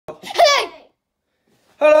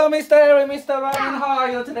Hello, Mr. Eric, Mr. Ryan. How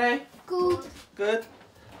are you today? Good. Good?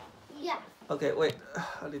 Yeah. Okay, wait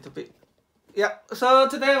a little bit. Yeah, so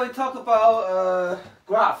today we talk about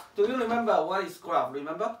graph. Do you remember what is graph?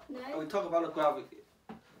 Remember? No. We talked about the graph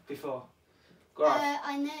before. Graph.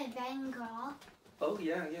 I know Venn graph. Oh,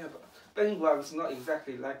 yeah. But Venn graph is not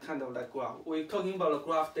exactly like kind of like graph. We're talking about the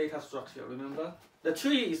graph data structure, remember? The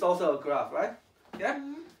tree is also a graph, right? Yeah?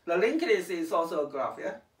 The linked list is also a graph,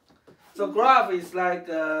 yeah? So graph is like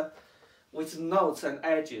with nodes and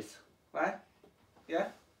edges, right? Yeah?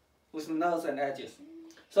 With nodes and edges.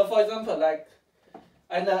 So for example, like,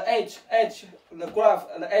 and the the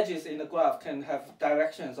edges in the graph can have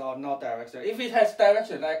directions or no direction. If it has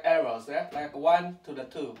direction, like arrows, yeah? Like 1 to the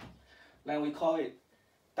 2, then we call it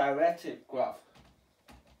directed graph.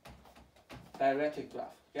 Directed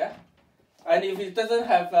graph, yeah? And if it doesn't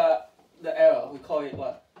have the arrow, we call it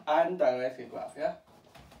what? Undirected graph, yeah?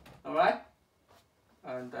 Alright?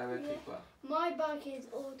 Undirected graph. My bike is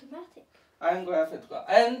automatic. Undirected graph.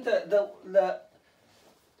 And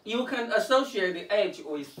you can associate the edge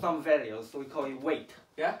with some values, so we call it weight,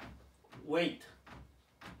 yeah? Weight.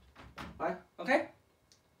 Right? Okay?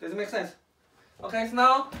 Does it make sense? Okay, so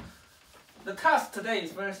now the task today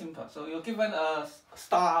is very simple. So you're given a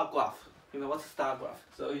star graph. You know what's a star graph?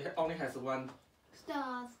 So it only has one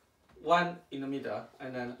in the middle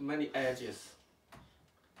and then many edges.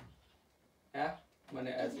 Yeah? Many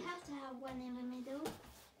edges. Does it have to have one in the middle?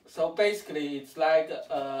 So basically it's like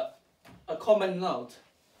a common node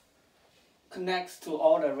connects to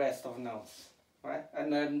all the rest of nodes. Right?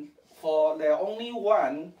 And then for there only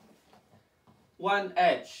one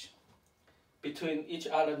edge between each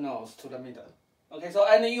other nodes to the middle. Okay, so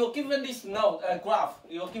and you're given this node graph.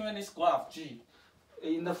 You're given this graph G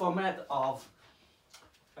in the format of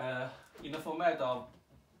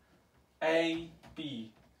A,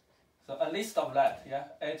 B. So a list of that, yeah,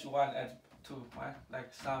 edge 1, edge 2, right?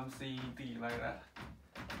 Like some C, D, like that.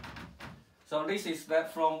 So this is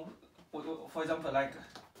that from, for example, like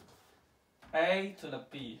A to the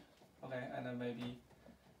B, okay, and then maybe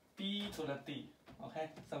B to the D, okay,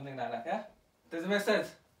 something like that, yeah? Does it make sense?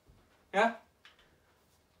 Yeah?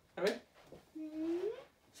 Okay?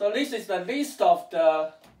 So this is the list of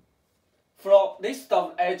list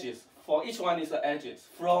of edges. For each one is the edges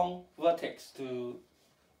from vertex to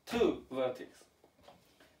vertex.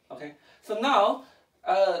 Okay. So now,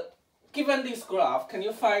 given this graph, can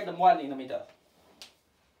you find the one in the middle?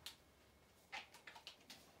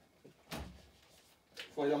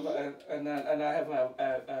 For example, and I have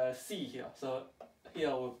a C here. So here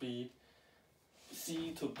will be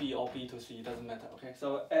C to B or B to C, doesn't matter, okay?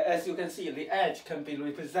 So as you can see, the edge can be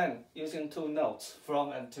represented using two nodes,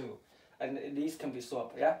 from and to. And these can be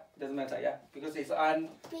swapped, yeah? Doesn't matter, yeah? Because it's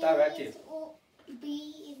undirected. B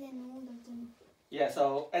is in all of them. Yeah,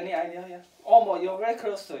 so any idea, yeah? Almost, you're very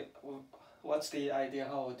close to it. What's the idea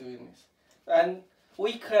how we're doing this? And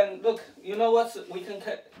we can, look, you know what's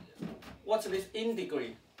this in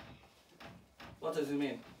degree? What does it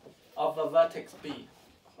mean? Of a vertex B.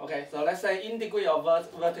 Okay, so let's say in degree of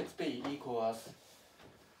vertex B equals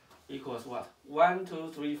what? 1,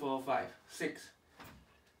 2, 3, 4, 5, 6.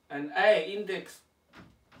 And A index,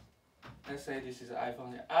 let's say this is an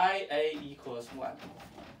iPhone here. IA equals 1.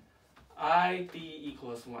 ID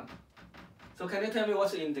equals 1. So can you tell me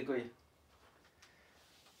what's in degree?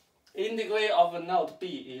 In degree of a node B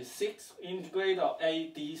is 6. In degree of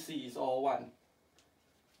A, D, C is all 1.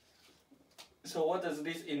 So what does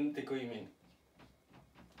this in degree mean?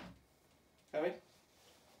 Right?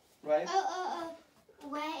 Where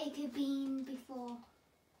it could be before.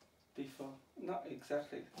 Before? Not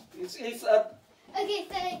exactly. It's a... Okay,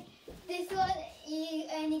 so this one you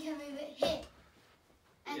only can move it here.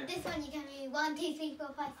 And this one you can move 1, 2, 3, 4,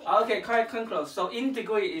 5, 6. Okay, quite close. So in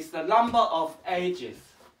degree is the number of edges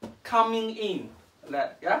coming in.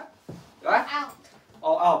 Yeah? Right? Out.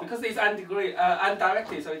 Or out, because it's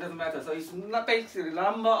undirected, so it doesn't matter. So it's not basically the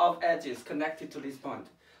number of edges connected to this point.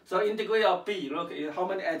 So in degree of B, look, how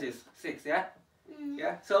many edges? 6, yeah?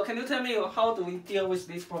 Yeah. So can you tell me how do we deal with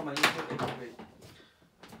this problem in degree?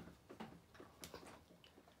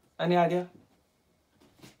 Any idea?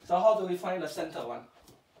 So how do we find the center one?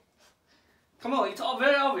 Come on, it's all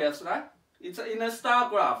very obvious, right? It's in a star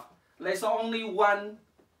graph. There's only one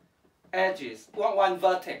edges, one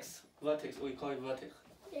vertex. Vertex, we call it vertex.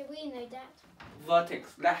 Yeah, we know that.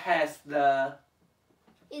 Vertex that has the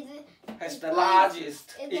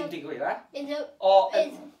largest in degree, right? It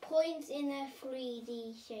points in a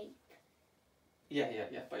 3D shape. Yeah.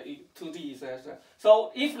 But 2D is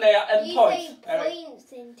so if there are endpoints.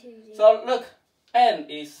 Points in 2D. So look, n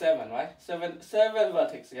is 7, right? 7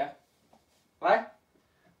 vertex, yeah. Right?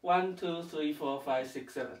 1, 2, 3, 4, 5,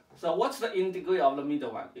 6, 7. So what's the integrity of the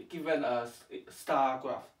middle one given a star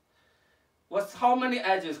graph? How many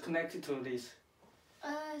edges connected to this?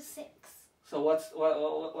 6. So what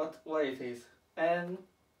it is? N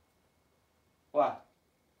what?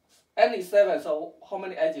 N is 7. So how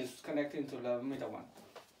many edges connecting to the middle one?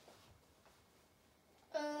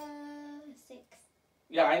 6.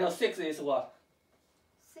 Yeah, I know 6 is what?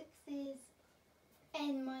 6 is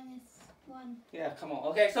n minus 1. Yeah, come on.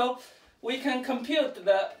 Okay, so we can compute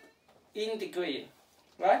the integrity,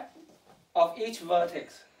 right, of each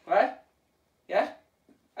vertex, right? Yeah,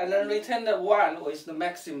 and then return the one with the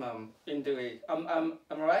maximum integrity. Am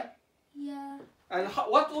I right? Yeah. And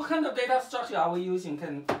what kind of data structure are we using?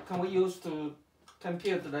 Can we use to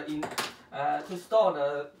compute to store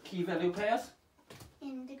the key value pairs?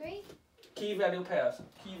 Integrate. Key value pairs.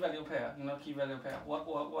 Key value pair. You know, key value pair.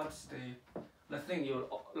 What's the thing you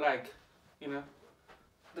like? You know,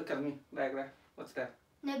 look at me like that. What's that?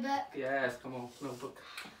 Notebook. Yes, come on, notebook.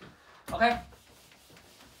 Okay.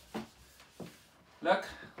 Look,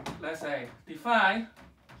 let's say find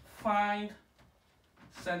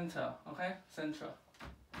center. Okay, center.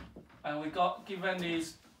 And we got given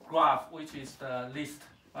this graph, which is the list,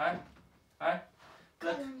 right? Right.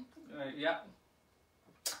 Look, yeah.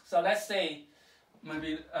 So let's say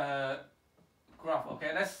maybe graph.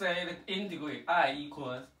 Okay, let's say the integrity I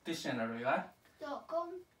equals dictionary, right?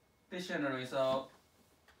 .com. Dictionary. So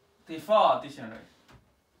default dictionary.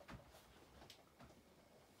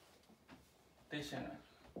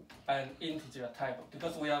 And integer type,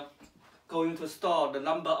 because we are going to store the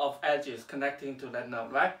number of edges connecting to that node,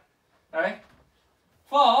 right? Alright?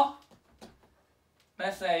 For,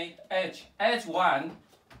 let's say edge 1,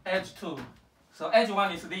 edge 2. So edge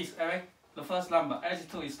 1 is this, alright? The first number, edge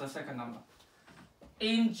 2 is the second number.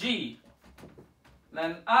 In G,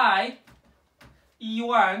 then I,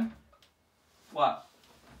 E1, what?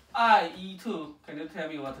 I, E2, can you tell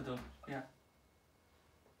me what to do? Yeah.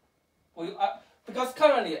 Because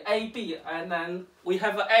currently AB, and then we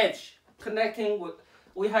have an edge connecting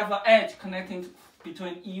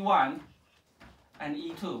between E1 and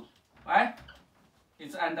E2, right?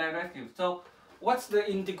 It's undirected. So what's the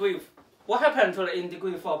integrity? What happened to the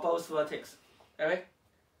integrity for both vertices? Alright?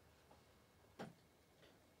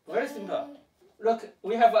 Very simple. Look,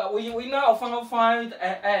 we have we now find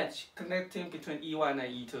an edge connecting between E1 and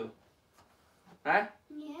E2, right?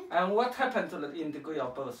 Yeah. And what happened to the integrity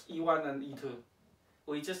of both E1 and E2?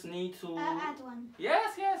 We just need to add 1.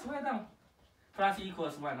 Yes, well done. Plus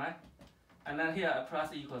equals 1, right? And then here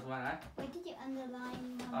plus equals 1, right? Why did you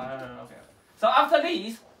underline 1? Okay. So after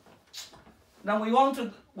this, then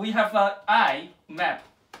we have an I map.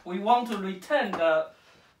 We want to return the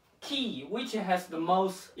key which has the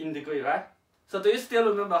most integrity, right? So do you still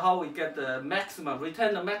remember how we get the maximum?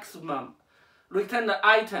 Return the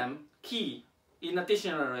item key in a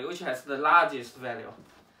dictionary which has the largest value.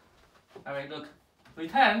 Alright, look.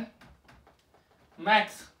 Return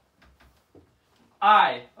max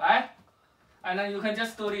I, right? And then you can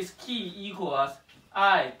just do this key equals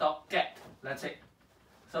I.get. That's it.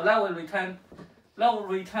 So that will return. Look,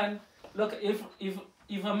 if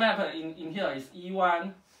a map in here is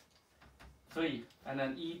E1 3 and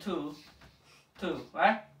then E2 2,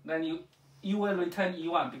 right? Then you will return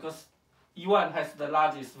E1 because E1 has the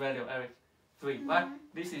largest value, Eric. 3, right?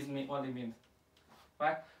 This is what it means,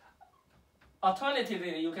 right?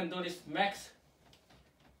 Alternatively, you can do this max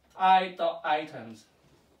I.items,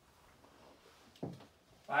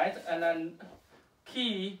 right? And then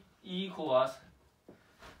key equals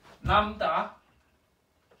lambda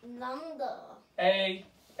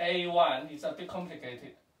A1 is a bit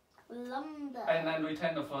complicated. Lambda. And then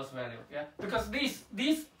return the first value, yeah? Because this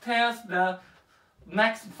tells the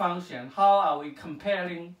max function. How are we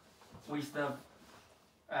comparing with the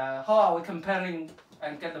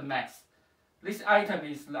and get the max? This item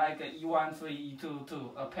is like a E1, 3, E2,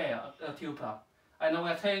 2, a pair, a tuple. And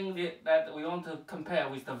we're saying that we want to compare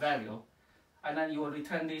with the value. And then you will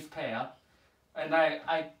return this pair. And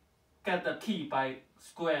I get the key by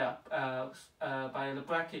square, by the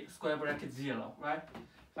bracket, square bracket 0, right?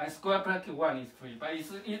 By square bracket 1 is 3. But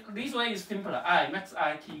this way is simpler. Max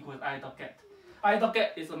I key equals I.get.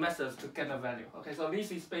 I.get is a method to get a value. Okay, so this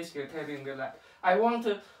is basically telling you that I want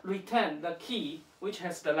to return the key which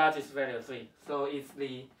has the largest value 3. So it's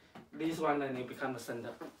this one, and it becomes the center.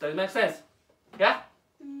 Does it make sense? Yeah?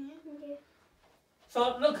 Okay.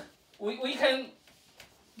 So look, we can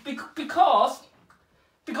because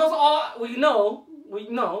all we know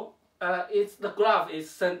it's the graph is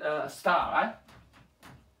star, right?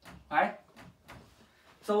 Right?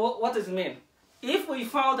 So what does it mean? If we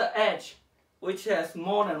found the edge which has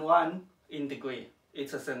more than 1 in degree.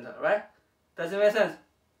 It's a center, right? Does it make sense?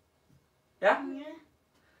 Yeah? Yeah.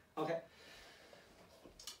 Okay.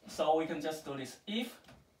 So we can just do this. If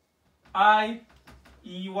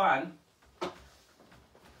E1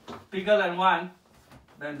 bigger than 1,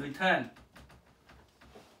 then return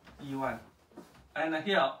E1. And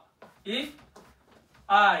here, if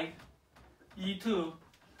E2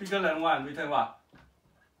 bigger than 1, return what?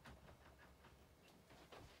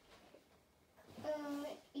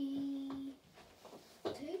 E2.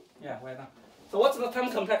 Yeah, right now. So what's the term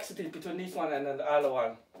complexity between this one and the other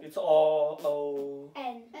one? It's all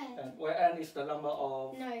N. where n is the number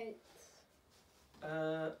of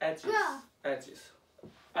edges. Graph.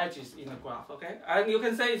 Edges in a graph, okay? And you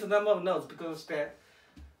can say it's the number of nodes because that,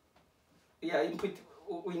 yeah,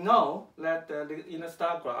 we know that in a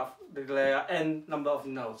star graph there are n number of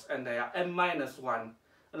nodes and there are n minus 1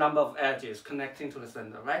 number of edges connecting to the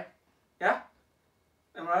center, right? Yeah?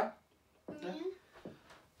 Am I right? Yeah.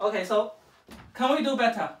 Okay, so can we do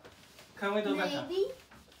better? Can we do better? Maybe.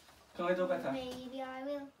 Can we do better? Maybe I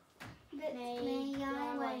will. But maybe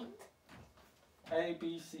I won't. A,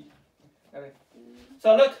 B, C. Okay.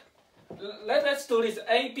 So look, let's do this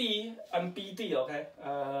A, B, and B, D, okay?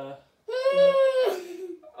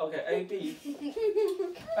 Okay, A, B.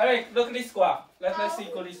 Alright, look at this graph. Let's see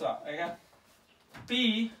go this one, okay?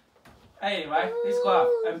 B, A, right? This graph,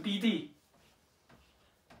 and B, D.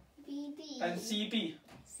 B, D. And C, B.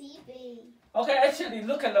 C, B. Okay, actually,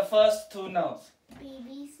 look at the first 2 nodes. B,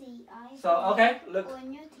 B, C, I. So, okay, look.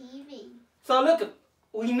 On your TV. So look,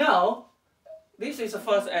 we know this is the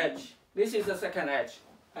first edge, this is the second edge,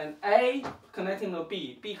 and A connecting to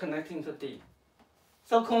B, B connecting to D.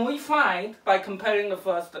 So can we find by comparing the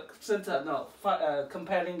first center node,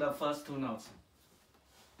 comparing the first 2 nodes?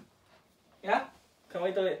 Yeah, can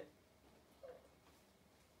we do it?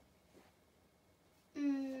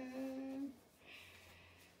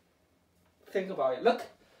 Think about it. Look,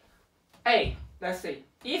 A. Let's see.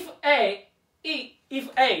 If A,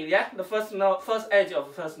 yeah, the first node, first edge of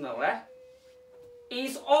the first node, right,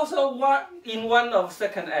 is also one of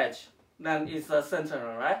second edge, then it's a center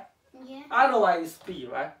node, right? Yeah. Otherwise, it's B,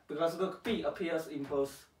 right? Because look, B appears in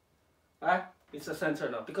both, right? It's a center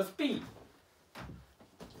node because B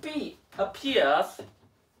appears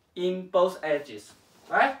in both edges,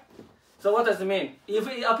 right? So what does it mean? If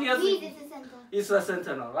it appears, it's a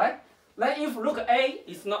center node, right? Like if look, A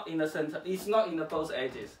is not in the center, it's not in the both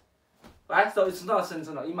edges, right? So it's not a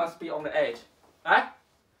center node. It must be on the edge, right?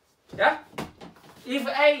 Yeah. If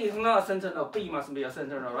A is not a center node, B must be a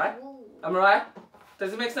center node, right? Am I right?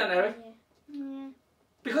 Does it make sense, Eric? Yeah.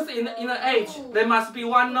 Because in the edge, there must be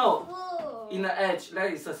one node in the edge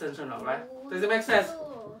that is a center node, right? Does it make sense?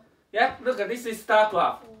 Yeah. Look at this is star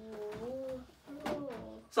graph.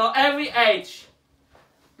 So every edge,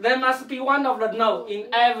 there must be one of the node in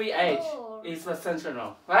every edge is a center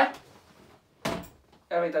node, right?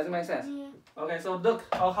 Eric, does it make sense? Yeah. Okay, so look,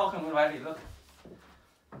 how can we write it? Look.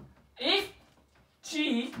 If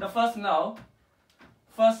G, the first node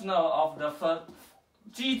of the first,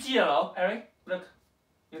 G0, Eric, look,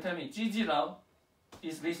 you tell me, G0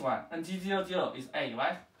 is this one, and G00 is A,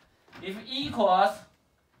 right? If equals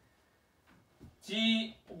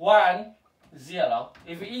G10,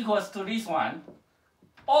 if it equals to this one,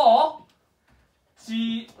 or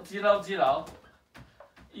G00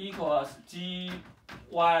 equals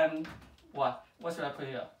G1, what? What should I put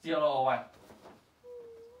here? 0 or 1?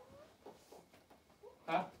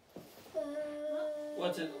 Huh?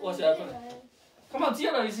 What should I put? Come on,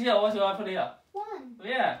 0 is here. What should I put here? 1.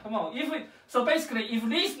 Yeah, come on. So basically, if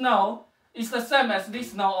this node is the same as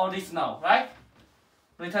this node or this node, right?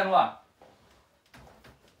 Return what?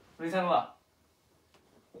 Return what?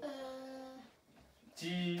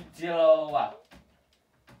 G0 what?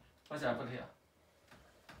 What should I put here?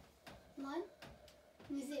 1.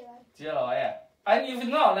 0. 0, yeah. And if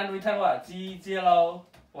not, then return what? G0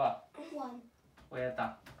 what? 1. Where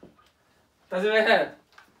down? Does it make sense?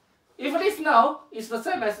 If this node is the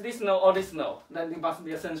same as this node or this node, then it must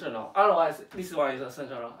be a central node. Otherwise, this one is a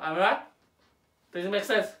central node. Am I right? Does it make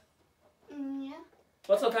sense? Yeah.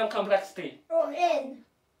 What's the term complexity? Or N.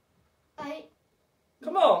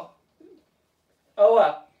 Come on. Oh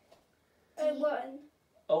what? 1.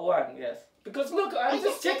 Oh 1, yes. Because look, I'm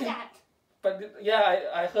just checking. That. But yeah,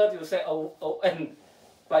 I heard you say O-N.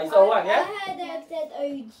 But it's O1, yeah? I heard that said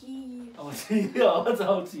OG. OG, yeah, what's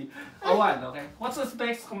OG? O1, okay. What's the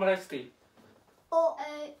space complexity?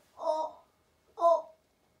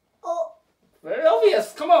 Very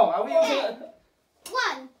obvious. Come on, are we using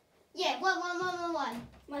 1. Yeah, 1.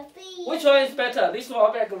 Must be. Which one is better? This one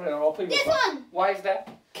or previous This one? one. Why is that?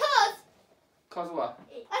 Cause Cause what?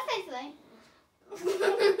 I say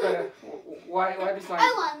so. Why this one?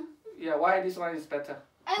 O1. Yeah, why this one is better?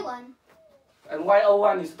 O1. And why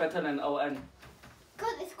O1 is better than ON?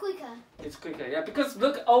 Because it's quicker. It's quicker, yeah. Because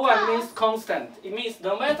look, O1 means constant. It means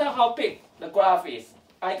no matter how big the graph is,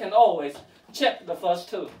 I can always check the first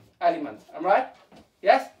two elements. Am I right?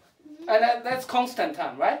 Yes? And that's constant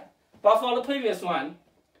time, right? But for the previous one,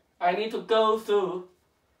 I need to go through,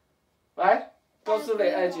 right? Go through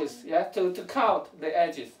the edges, yeah, to count the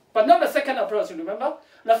edges. But not the second approach, remember?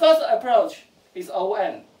 The first approach is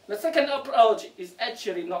ON. The second approach is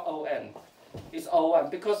actually not ON. It's O1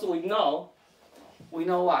 because we know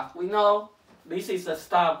what? We know this is a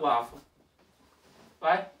star graph,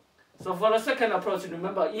 right? So for the second approach,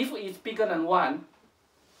 remember, if it's bigger than 1,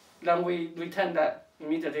 then we return that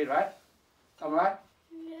immediately, right? Am I right?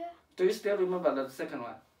 Yeah. Do you still remember the second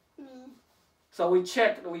one? Mm. So we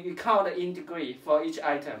check, we count the in degree for each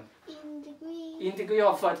item. In degree. In degree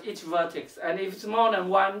of each vertex. And if it's more than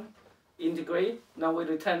 1 in degree, then we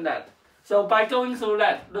return that. So by going through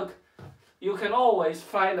that, look, you can always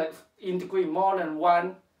find that in degree more than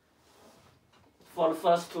 1 for the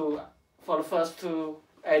first two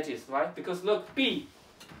edges, right? Because look, B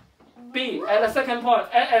at the second point,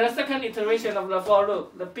 at the second iteration of the for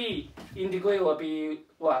loop, the B in degree will be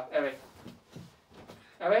what, Eric?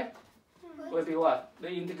 Eric? Will be what? The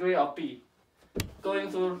in degree of B. Going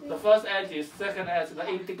through the first edges, second edge, the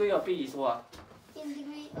in degree of B is what? In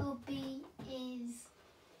degree of B is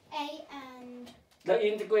A and... The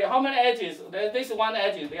in degree, how many edges? This is one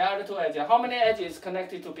edge, the other 2 edges. How many edges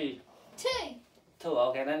connected to B? 2. 2,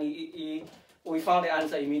 okay, then we found the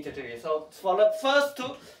answer immediately. So for the first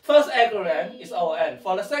algorithm is ON.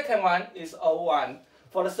 For the second one is O1.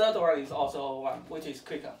 For the third one is also O1, which is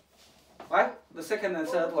quicker. Right? The second and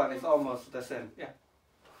third one is almost the same, yeah.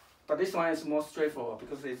 But this one is more straightforward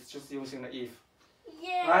because it's just using the if.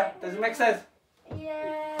 Yeah. Right? Does it make sense?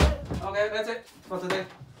 Yeah. Okay, that's it for today.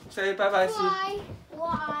 Say bye-bye. Why?